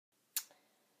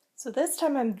So this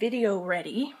time I'm video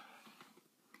ready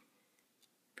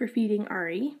for feeding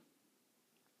Ari.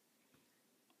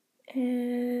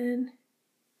 And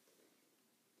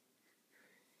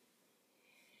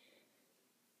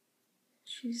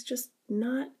she's just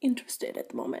not interested at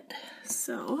the moment.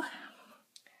 So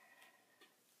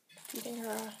feeding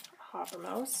her a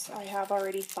Habermas. I have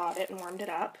already thawed it and warmed it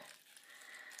up.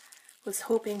 Was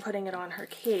hoping putting it on her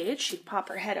cage, she'd pop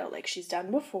her head out like she's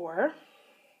done before.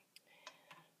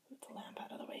 Move the lamp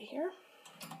out of the way here.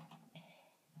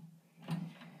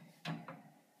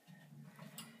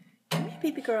 Come here,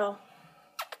 baby girl.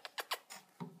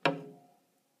 Hi,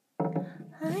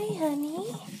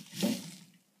 honey.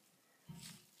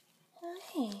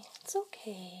 Hi, it's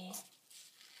okay.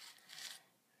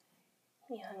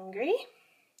 You hungry?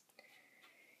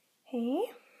 Hey?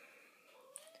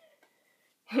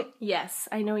 Yes,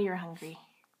 I know you're hungry.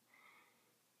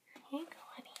 Here you go,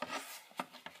 honey.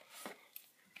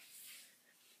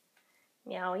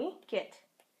 Meowie, get.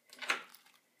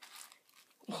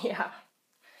 Yeah.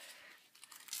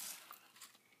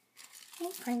 Hey,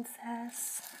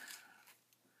 princess.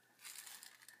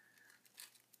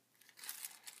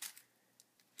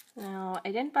 Now,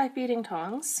 I didn't buy feeding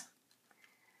tongs.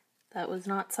 That was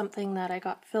not something that I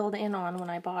got filled in on when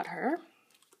I bought her.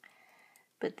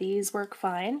 But these work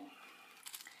fine.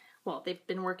 Well, they've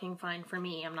been working fine for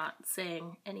me. I'm not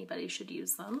saying anybody should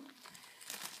use them.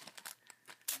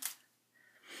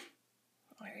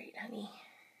 All right, honey.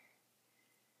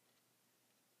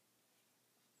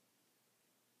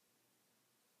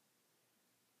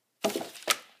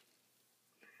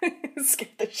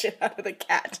 Scared the shit out of the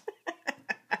cat.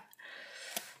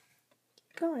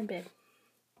 Keep going, babe.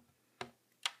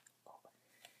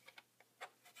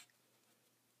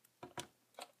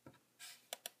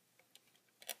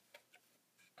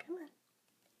 Come on.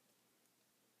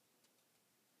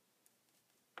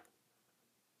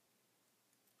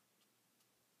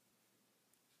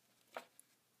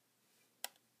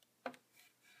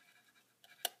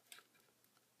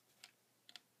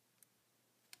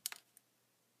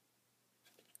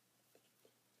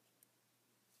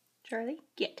 Charlie,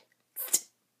 get.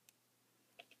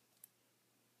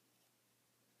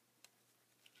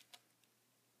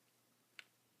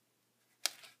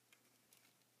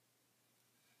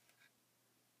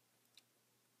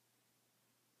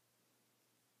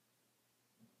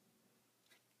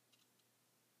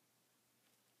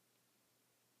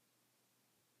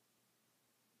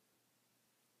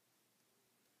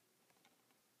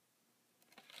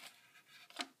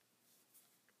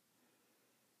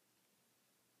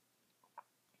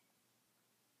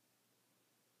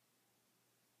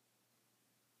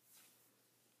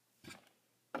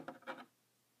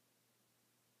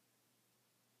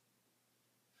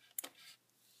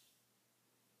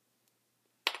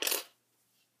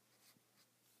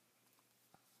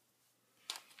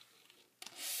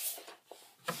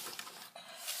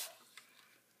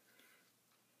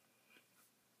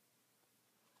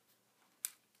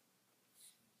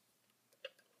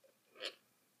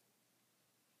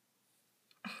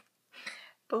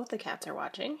 Both the cats are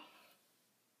watching.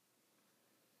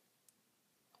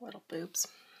 Little boobs.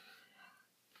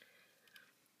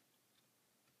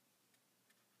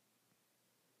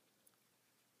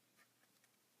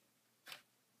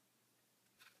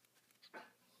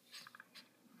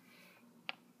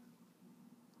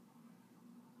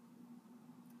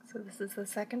 So this is the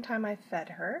second time I fed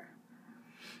her.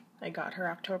 I got her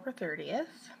October 30th.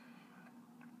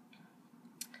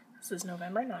 This is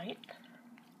November 9th.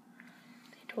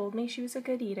 They told me she was a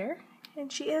good eater, and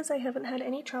she is. I haven't had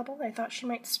any trouble. I thought she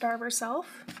might starve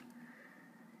herself,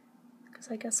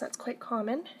 because I guess that's quite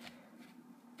common.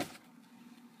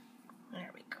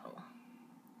 There we go.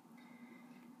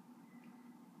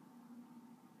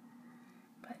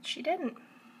 But she didn't.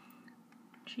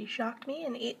 She shocked me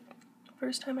and ate the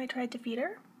first time I tried to feed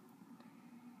her.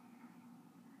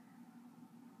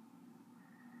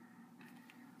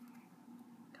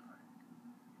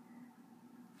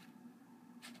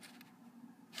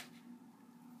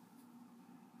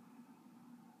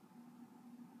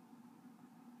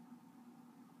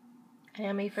 I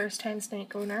am a first-time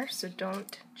snake owner, so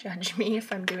don't judge me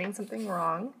if I'm doing something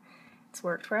wrong. It's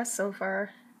worked for us so far.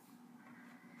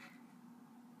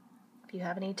 If you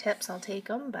have any tips, I'll take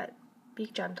them, but be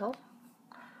gentle.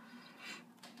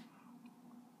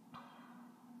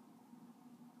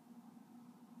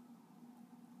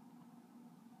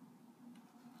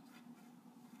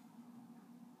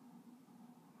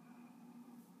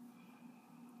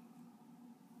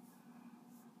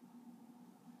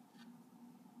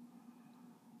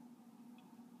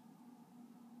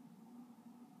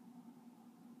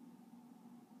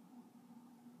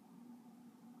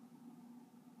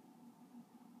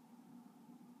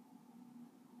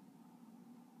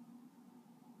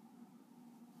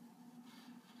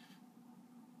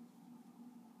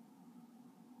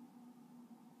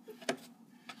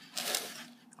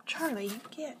 Charlie,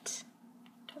 get.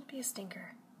 Don't be a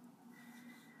stinker.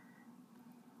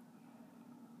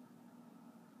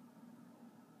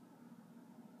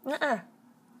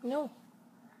 No.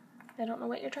 I don't know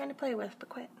what you're trying to play with, but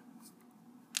quit.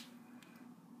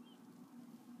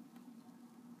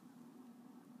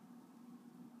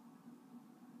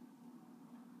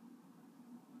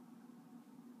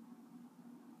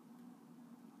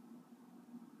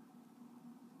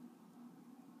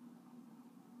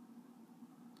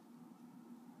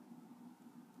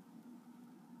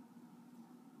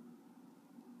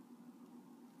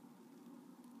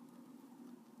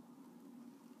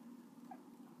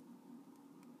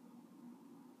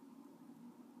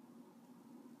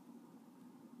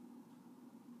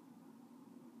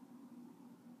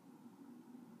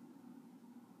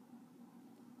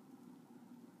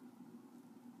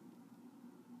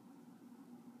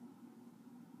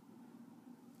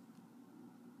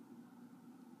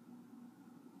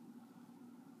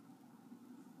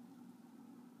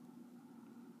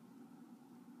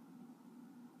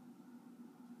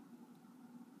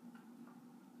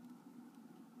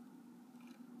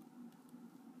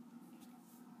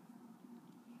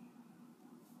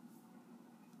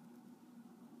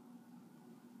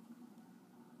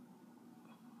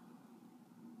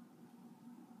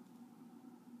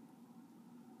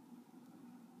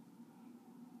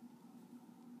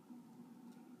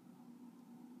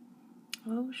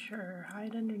 Oh, sure.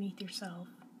 Hide underneath yourself.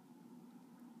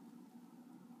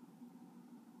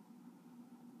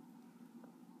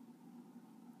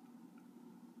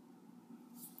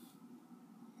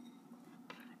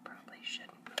 I probably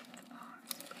shouldn't move the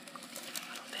box a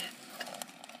little bit.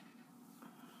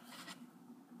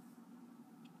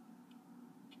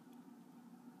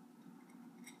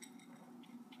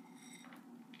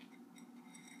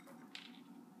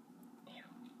 Ew.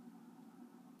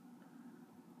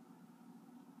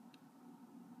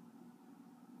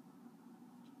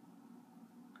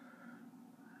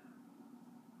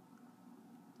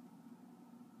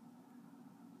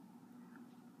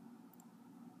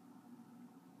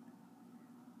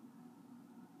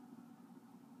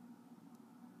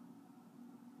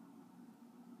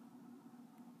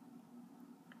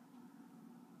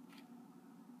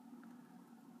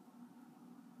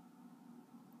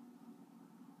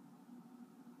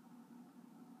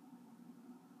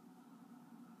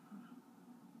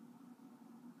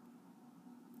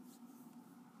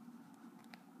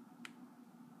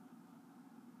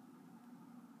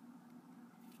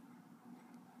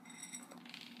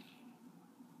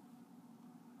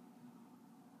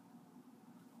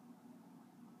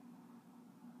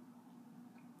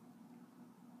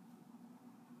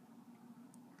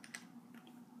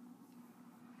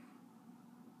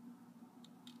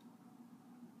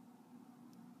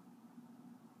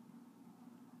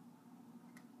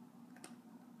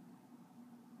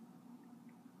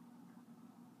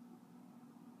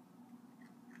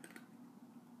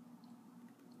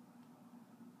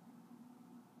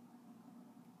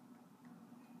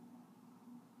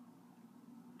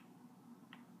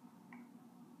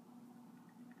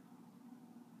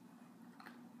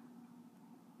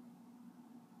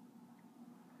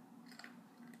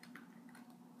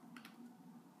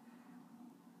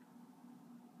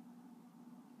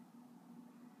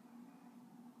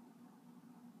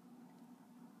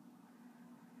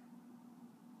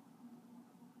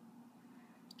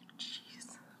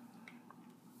 Jeez.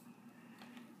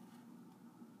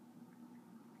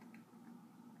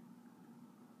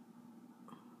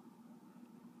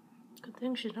 Good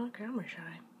thing she's not camera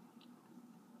shy.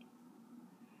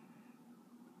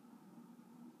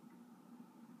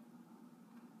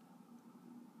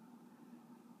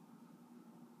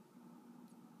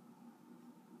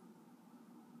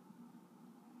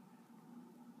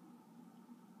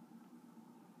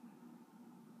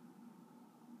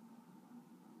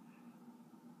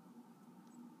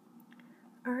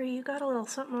 Ari, you got a little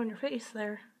something on your face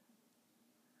there.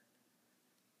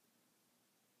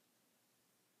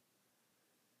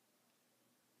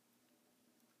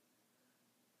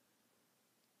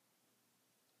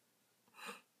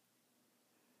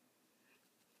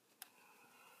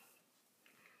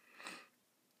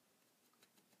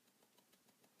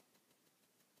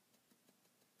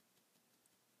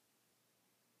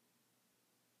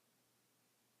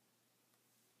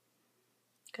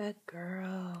 Good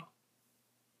girl.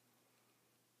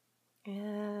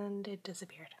 And it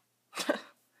disappeared.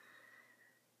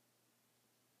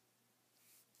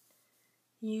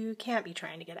 You can't be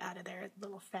trying to get out of there,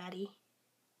 little fatty.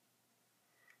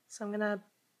 So I'm gonna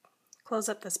close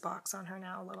up this box on her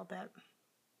now a little bit.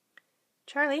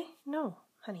 Charlie, no,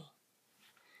 honey.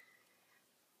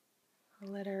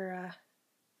 I'll let her,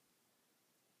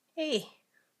 Hey,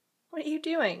 what are you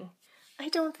doing? I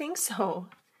don't think so.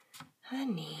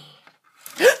 Honey.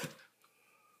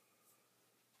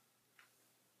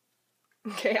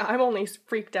 Okay, I'm only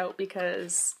freaked out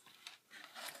because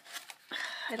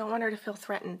I don't want her to feel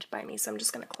threatened by me, so I'm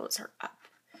just going to close her up.